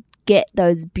you're going to get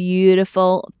those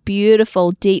beautiful,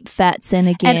 beautiful deep fats in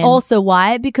again. And also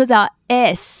why? Because our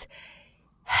S,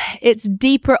 it's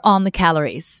deeper on the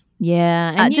calories.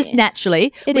 yeah, and Just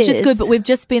naturally, It which is good. is. But we've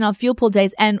just been on fuel pull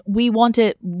days, and we want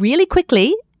to really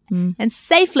quickly Mm. and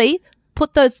safely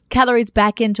put those calories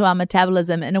back into our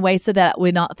metabolism in a way so that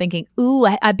we're not thinking, "Ooh,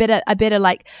 I better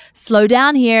like slow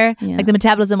down here." Yeah. Like the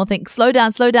metabolism will think, slow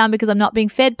down, because I'm not being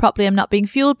fed properly, I'm not being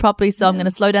fueled properly, so I'm going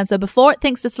to slow down." So before it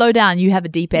thinks to slow down, you have a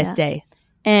deep S day.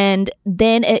 And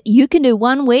then you can do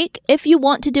 1 week. If you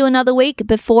want to do another week,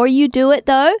 before you do it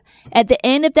though, at the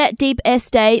end of that deep S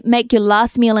day, make your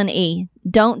last meal an E.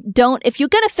 Don't, if you're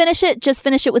going to finish it, just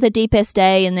finish it with a deep S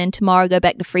day and then tomorrow go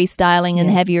back to freestyling and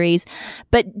Yes. have your E's.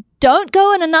 But don't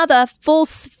go in another full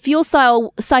fuel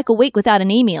cycle week without an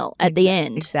E meal at the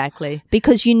end. Exactly.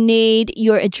 Because you need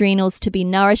your adrenals to be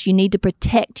nourished. You need to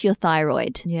protect your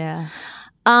thyroid. Yeah.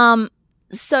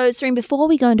 So, Serene, before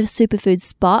we go into Superfood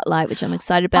Spotlight, which I'm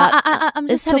excited about, I'm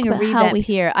let's just having talk a about how revamp we-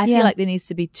 here. I Yeah. feel like there needs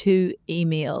to be two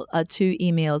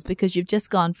emails because you've just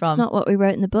gone It's from. not what we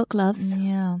wrote in the book, loves.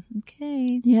 Yeah.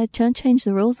 Okay. Yeah, don't change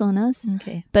the rules on us.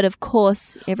 Okay. But of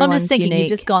course, Well, I'm everyone's just thinking unique.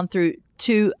 you've just gone through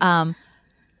two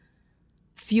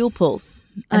fuel pulls,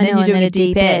 and I then know, you're doing and then a a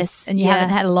deep deep S, S, and you yeah. haven't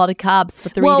had a lot of carbs for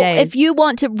 3 well, days. if you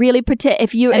want to really protect,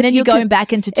 and then you're going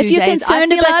back into 2 if you're days. I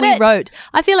concerned feel like about we it- wrote.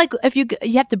 I feel like if you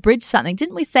have to bridge something.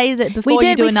 Didn't we say that before you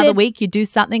did, do we another said- week, you do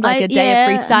something like a day yeah.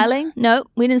 of freestyling? No,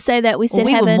 we didn't say that. We said Well,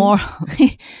 we have were an- more.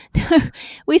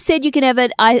 we said you can have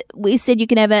it. We said you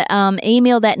can have an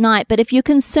email that night. But if you're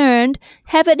concerned,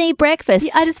 have an eat breakfast.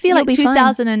 Yeah, I just feel You'll like be fine.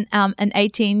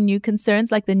 2018 new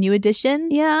concerns, like the new edition.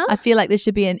 Yeah. I feel like there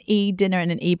should be an E dinner and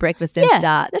an E breakfast then Yeah,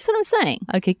 start. that's what I'm saying.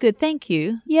 Okay, good. Thank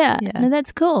you. Yeah, Yeah. no,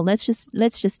 that's cool. Let's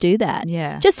just do that.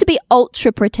 Yeah. just to be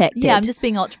ultra protected. Yeah, I'm just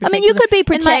being ultra I protective. mean, you could be In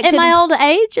protected. my older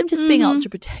age, I'm just being ultra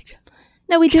protective.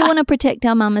 No, we do want to protect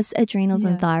our mama's adrenals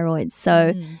and thyroids.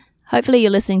 So hopefully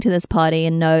you're listening to this party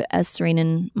and know, as Serene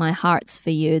and my heart's for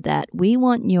you, that we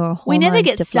want your hormones We never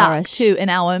get to stuck flourish. too in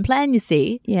our own plan, you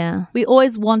see. Yeah. We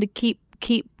always want to keep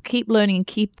learning and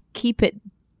keep it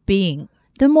being.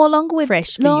 The more longer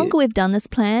Fresh for you. we've done this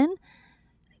plan,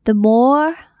 the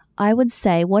more I would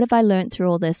say, what have I learned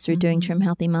through all this through doing Trim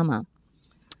Healthy Mama?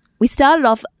 We started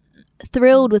off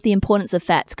thrilled with the importance of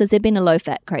fats because there'd been a low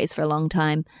fat craze for a long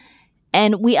time.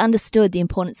 And we understood the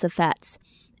importance of fats.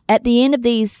 At the end of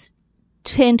these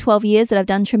 10, 12 years that I've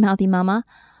done Trim Healthy Mama,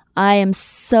 I am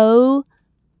so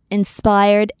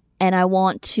inspired and I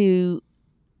want to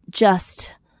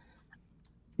just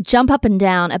jump up and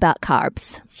down about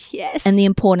carbs Yes. and the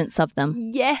importance of them.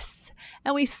 Yes.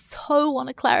 And we so want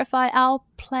to clarify our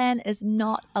plan is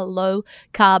not a low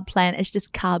carb plan. It's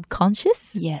just carb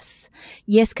conscious. Yes,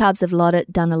 carbs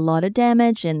have done a lot of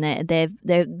damage, and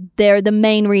they're the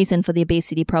main reason for the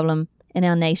obesity problem in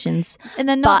our nations. And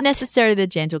they're not But- necessarily the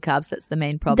gentle carbs. That's the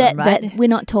main problem, right? That we're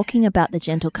not talking about the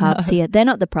gentle carbs here. They're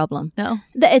not the problem. No.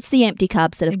 It's the empty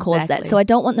carbs that have caused that. Exactly. So I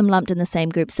don't want them lumped in the same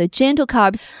group. So gentle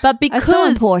carbs But are because so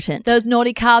important. those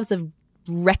naughty carbs have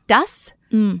wrecked us,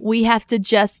 we have to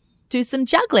just do some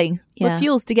juggling Yeah. with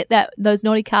fuels to get those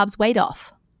naughty carbs weight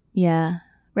off. Yeah,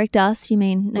 wrecked us. You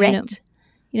mean no, you Wrecked.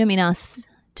 don't mean us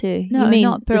too. No, you mean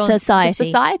not the Pearl- society. The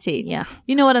society. Yeah.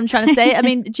 You know what I'm trying to say? I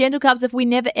mean, gentle carbs, if we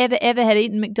never, ever, ever had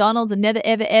eaten McDonald's and never,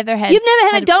 ever, ever had... You've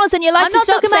never had McDonald's in your life, I'm so not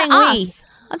stop talking saying about we. us.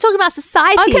 I'm talking about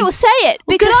society. Okay, well say it.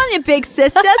 Well, good on you, big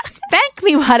sister. Spank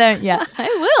me, why don't you?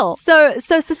 I will. So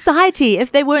society,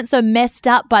 if they weren't so messed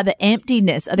up by the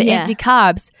emptiness of the Yeah. empty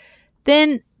carbs,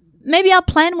 then maybe our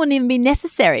plan wouldn't even be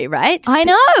necessary, right? I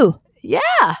know.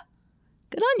 Yeah.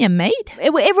 Good on you, mate.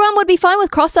 Everyone would be fine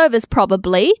with crossovers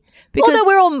probably. Because- although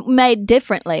we're all made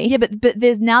differently. Yeah, but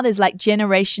there's like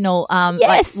generational, like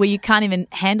Yes. where you can't even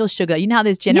handle sugar. You know how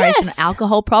there's generational Yes.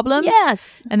 alcohol problems?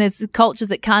 Yes. And there's cultures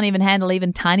that can't even handle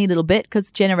even tiny little bit because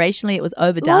generationally it was A lot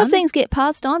overdone. of things get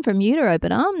passed on from utero,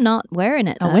 but I'm not wearing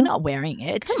it. Oh, though. we're not wearing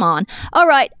it. Come on. All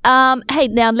right. Hey,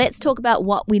 now let's talk about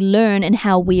what we learn and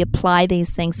how we apply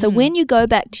these things. So when you go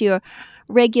back to your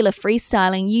regular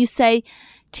freestyling, you say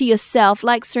to yourself,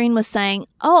 like Serene was saying,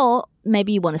 oh,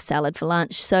 maybe you want a salad for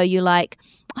lunch. So you're like,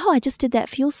 oh, I just did that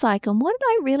fuel cycle. And what did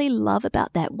I really love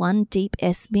about that one deep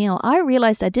S meal? I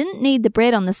realized I didn't need the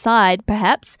bread on the side,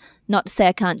 perhaps. Not to say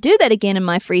I can't do that again in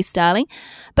my freestyling,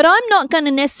 but I'm not going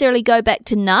to necessarily go back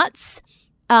to nuts,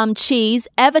 cheese,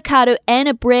 avocado, and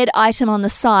a bread item on the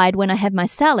side when I have my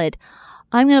salad.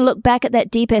 I'm going to look back at that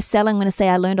deep S salad. I'm going to say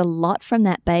I learned a lot from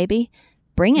that, baby.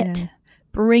 Bring it.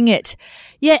 Bring it.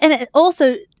 Yeah, and it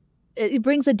also it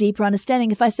brings a deeper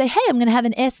understanding. If I say, hey, I'm going to have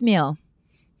an S meal.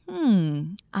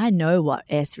 I know what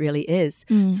S really is.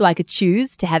 So I could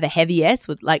choose to have a heavy S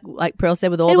with like Pearl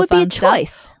said, with all It the would be fun a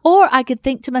choice. stuff. Or I could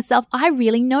think to myself, I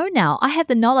really know now. I have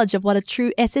the knowledge of what a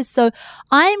true S is. So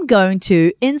I'm going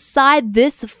to, inside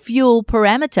this fuel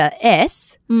parameter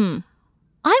S, I'm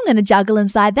going to juggle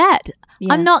inside that.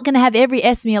 Yeah. I'm not going to have every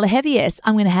S meal a heavy S.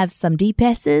 I'm going to have some deep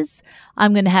S's.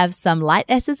 I'm going to have some light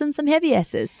S's and some heavy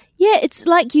S's. Yeah, it's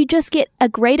like you just get a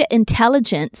greater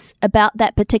intelligence about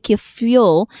that particular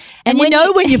fuel. And you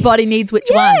know when your body needs which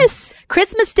one. Yes.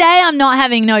 Christmas Day, I'm not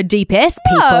having no deep S,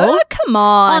 people. Oh, come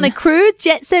on. On a cruise,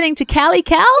 jet setting to Cali,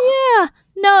 Cal. Yeah.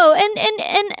 No,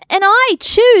 and I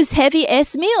choose heavy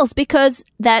S meals because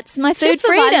that's my food Just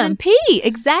for vitamin freedom. P,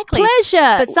 exactly.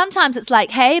 Pleasure. But sometimes it's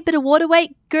like, hey, bit of water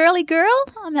weight, girly girl.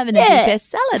 I'm having a deep S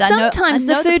salad. Sometimes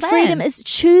I know the food plan. freedom is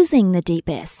choosing the deep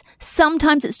S.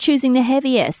 Sometimes it's choosing the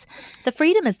heavy S. The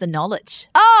freedom is the knowledge.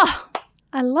 Oh,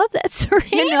 I love that, Serene.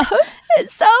 You know? It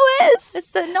so is.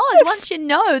 It's the knowledge. Once you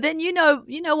know, then you know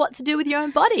what to do with your own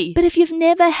body. But if you've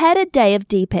never had a day of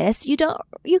deep S, you're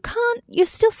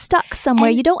still stuck somewhere.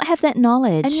 And- you don't have that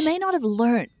knowledge. And you may not have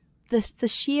learnt the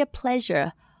sheer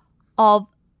pleasure of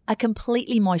a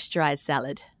completely moisturized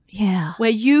salad yeah. where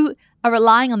you are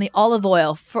relying on the olive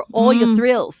oil for all your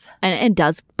thrills. And it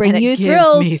does bring And you it gives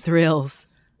thrills. me thrills.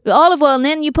 Olive oil, and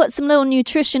then you put some little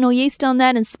nutritional yeast on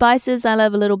that and spices. I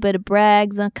love a little bit of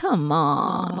Bragg's. Come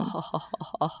on.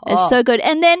 It's so good.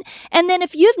 And then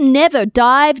if you've never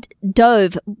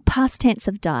dove, past tense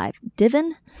of dive,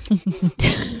 divin?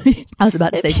 I was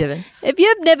about to say divin. If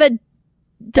you've never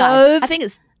dove, I think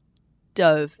it's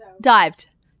dove. Dived.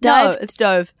 Dived. No, it's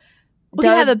dove. We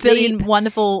Dove have a billion deep.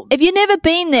 wonderful if you've never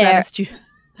been there grammar stu-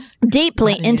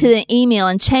 deeply into the email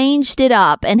and changed it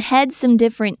up and had some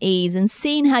different E's and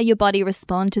seen how your body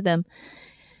respond to them,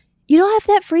 you don't have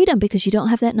that freedom because you don't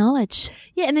have that knowledge.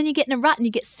 Yeah, and then you get in a rut and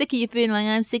you get sick of your food and like,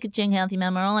 I'm sick of Jing Healthy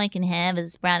Mama. All I can have is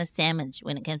a sprouted sandwich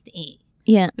when it comes to eat.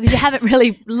 Yeah. Because you haven't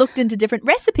really looked into different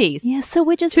recipes. Yeah, so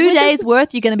we're just 2 we're days just-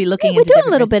 worth, you're going to be looking we're into doing a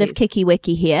different little bit of recipes. kicky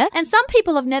wicky here. And some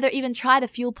people have never even tried a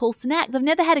fuel pull snack. They've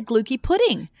never had a glucky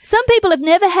pudding. Some people have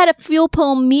never had a fuel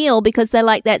pull meal because they're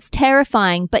like, that's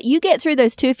terrifying. But you get through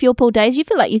those 2 fuel pull days, you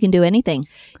feel like you can do anything.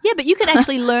 Yeah, but you can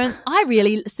actually learn. I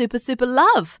really super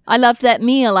love. I love that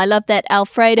meal. I love that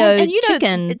Alfredo And you know,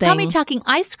 chicken thing. tummy tucking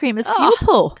ice cream is fuel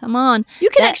pull. Come on. You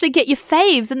can That- actually get your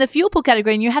faves in the fuel pull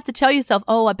category, and you have to tell yourself,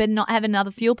 oh, I better not have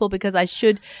another fuel pull because I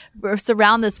should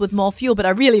surround this with more fuel, but I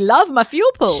really love my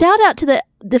fuel pull. Shout out to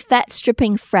the fat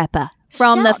stripping frapper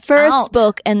from the Shout first out.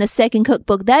 book and the second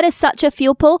cookbook. That is such a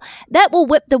fuel pull. That will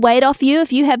whip the weight off you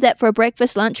if you have that for a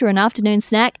breakfast, lunch, or an afternoon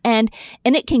snack, and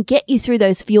it can get you through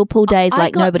those fuel pull days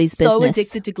like nobody's I got so business.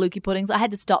 addicted to glucky puddings. I had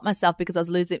to stop myself because I was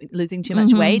losing too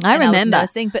much weight. I and remember. I was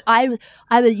nursing, but I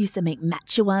used to make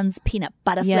matcha ones, peanut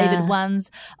butter Yeah. flavored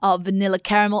ones, vanilla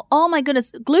caramel. Oh my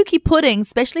goodness, glucky puddings,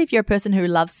 especially if you're a person who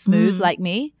loves smooth like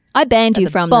me. I banned you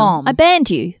the from bomb. them. I banned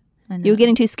you. I know. You were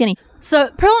getting too skinny.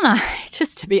 So Pearl and I,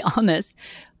 just to be honest,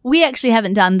 we actually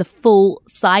haven't done the full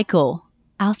cycle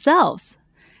ourselves.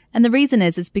 And the reason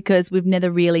is because we've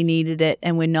never really needed it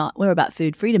and we're about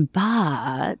food freedom,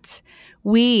 but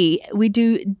we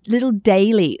do little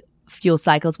daily fuel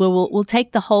cycles where we'll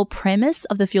take the whole premise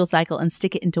of the fuel cycle and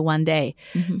stick it into one day.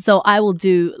 So I will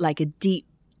do like a deep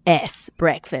S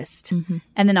breakfast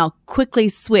and then I'll quickly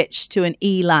switch to an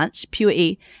E lunch, pure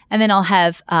E, and then I'll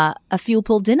have a fuel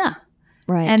pull dinner.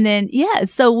 Right. And then,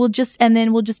 so we'll just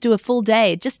do a full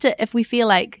day just to, if we feel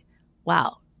like,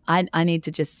 wow, I need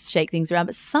to just shake things around.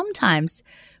 But sometimes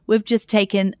we've just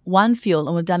taken one fuel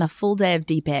and we've done a full day of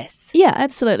deep S. yeah,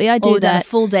 absolutely. I Or do we've done a that.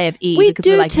 full day of E. We because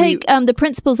do we're like, take the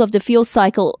principles of the fuel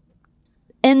cycle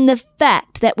in the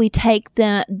fact that we take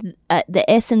the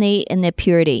S and E in their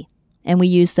purity, and we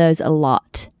use those a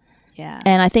lot. Yeah.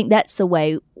 And I think that's the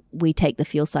way we take the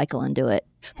fuel cycle and do it.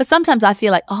 But sometimes I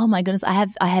feel like, oh my goodness, I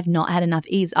have not had enough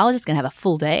E's. I was just going to have a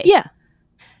full day. Yeah.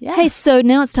 Yeah. Hey, so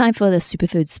now it's time for the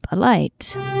Superfood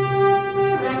Spotlight.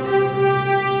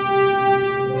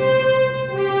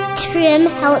 Trim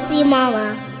Healthy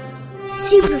Mama.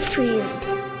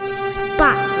 Superfood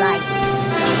Spotlight.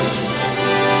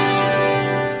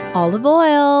 Olive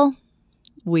oil.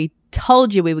 We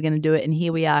told you we were going to do it, and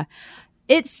here we are.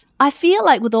 I feel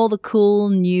like with all the cool,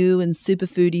 new, and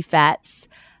superfoody fats,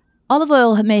 olive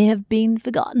oil may have been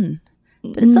forgotten.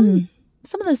 But it's some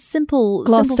of those simple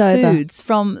foods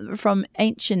from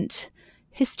ancient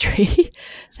history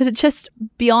that are just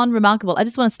beyond remarkable. I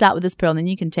just want to start with this, Pearl, and then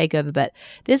you can take over. But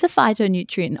there's a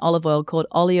phytonutrient in olive oil called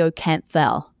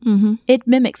oleocanthal. Mm-hmm. It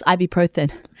mimics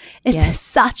ibuprofen. It's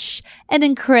such an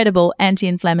incredible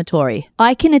anti-inflammatory.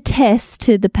 I can attest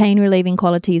to the pain-relieving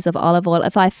qualities of olive oil.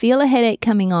 If I feel a headache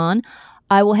coming on,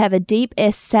 I will have a deep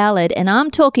S salad. And I'm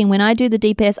talking, when I do the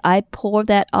deep S, I pour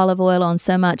that olive oil on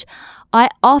so much. I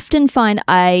often find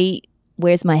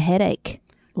where's my headache?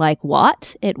 Like,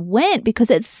 what? It went because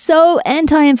it's so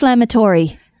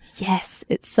anti-inflammatory. Yes,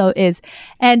 it so is.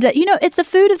 And, it's a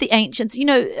food of the ancients.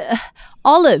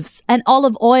 Olives and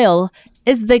olive oil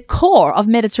is the core of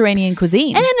Mediterranean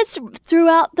cuisine. And it's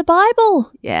throughout the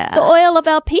Bible. Yeah. The oil of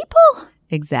our people.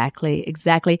 Exactly.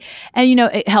 And,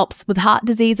 it helps with heart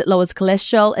disease. It lowers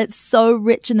cholesterol. It's so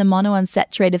rich in the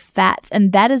monounsaturated fats.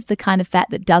 And that is the kind of fat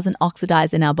that doesn't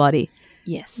oxidize in our body.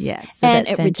 Yes. So and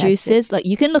it reduces, like,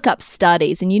 you can look up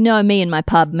studies, and you know me and my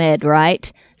PubMed,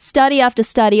 right? Study after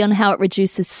study on how it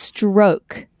reduces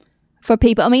stroke for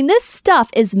people. I mean, this stuff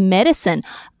is medicine.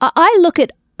 I look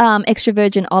at extra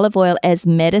virgin olive oil as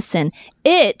medicine.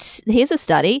 Here's a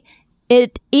study.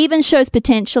 It even shows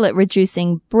potential at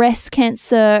reducing breast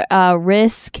cancer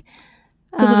risk.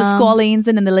 Because of the squalene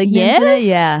and the lignans in it?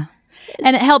 Yeah.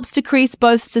 And it helps decrease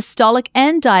both systolic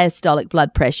and diastolic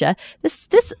blood pressure.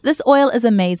 This oil is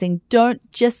amazing. Don't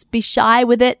just be shy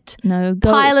with it. No,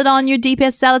 pile it on your deep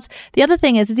S salads. The other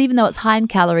thing is even though it's high in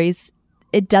calories,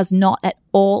 it does not at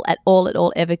all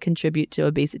ever contribute to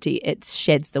obesity. It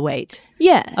sheds the weight.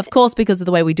 Yeah. Of course, because of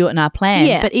the way we do it in our plan.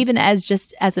 Yeah. But even as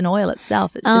an oil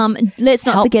itself, it's just let's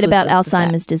not forget about with the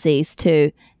Alzheimer's disease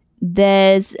too.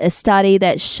 There's a study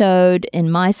that showed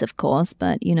in mice, of course,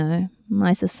 but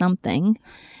mice are something,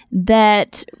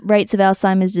 that rates of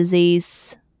Alzheimer's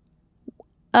disease,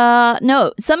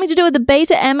 something to do with the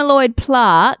beta amyloid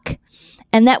plaque,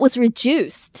 and that was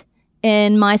reduced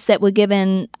in mice that were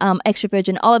given extra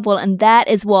virgin olive oil, and that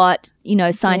is what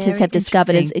scientists have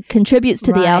discovered is it contributes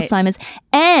to the Alzheimer's.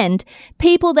 And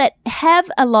people that have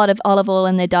a lot of olive oil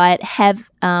in their diet have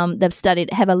they've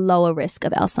studied have a lower risk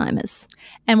of Alzheimer's.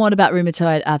 And what about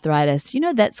rheumatoid arthritis?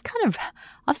 That's kind of,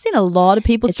 I've seen a lot of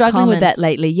people struggling with that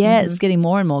lately. Yeah, It's getting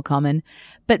more and more common.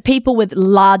 But people with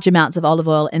large amounts of olive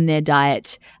oil in their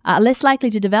diet are less likely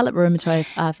to develop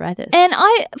rheumatoid arthritis. And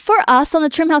for us on the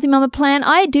Trim Healthy Mama plan,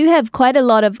 I do have quite a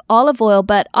lot of olive oil,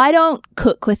 but I don't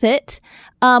cook with it.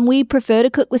 We prefer to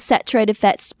cook with saturated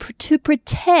fats to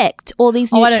protect all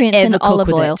these nutrients in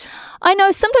olive oil. I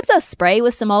know sometimes I'll spray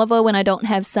with some olive oil when I don't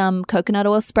have some coconut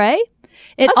oil spray.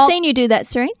 I've seen you do that,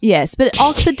 Serene. Yes, but it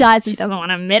oxidizes. She doesn't want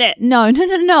to admit it. No.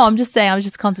 I'm just saying, I was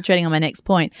just concentrating on my next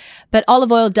point. But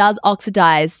olive oil does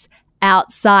oxidize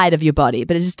outside of your body,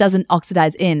 but it just doesn't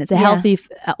oxidize in. It's a healthy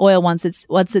oil once it's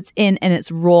in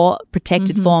its raw,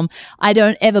 protected form. I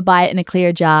don't ever buy it in a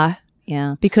clear jar.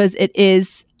 Yeah. Because it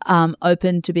is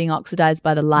open to being oxidized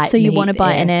by the light. So you want to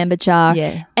buy an amber jar.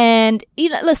 Yeah. And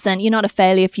listen, you're not a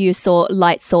failure if you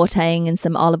light sauteing in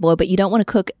some olive oil, but you don't want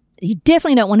to cook. You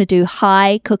definitely don't want to do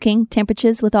high cooking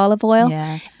temperatures with olive oil.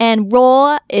 Yeah. And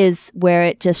raw is where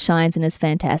it just shines and is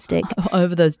fantastic.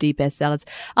 Over those deep S salads.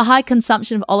 A high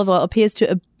consumption of olive oil appears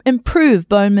to improve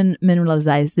bone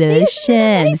mineralization. See,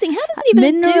 amazing. How does it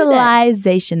even do that?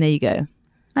 Mineralization. There you go.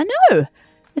 I know.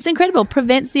 It's incredible.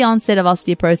 Prevents the onset of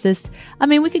osteoporosis. I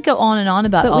mean, we could go on and on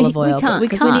about olive oil, but we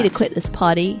can't. We need to quit this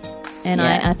party. And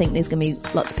I think there's going to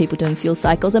be lots of people doing fuel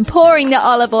cycles and pouring the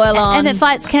olive oil on. And it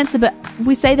fights cancer, but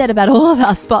we say that about all of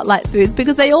our spotlight foods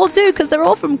because they all do, because they're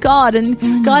all from God,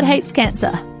 and God hates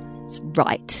cancer. That's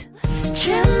right.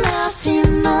 Trim Healthy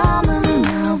Mama.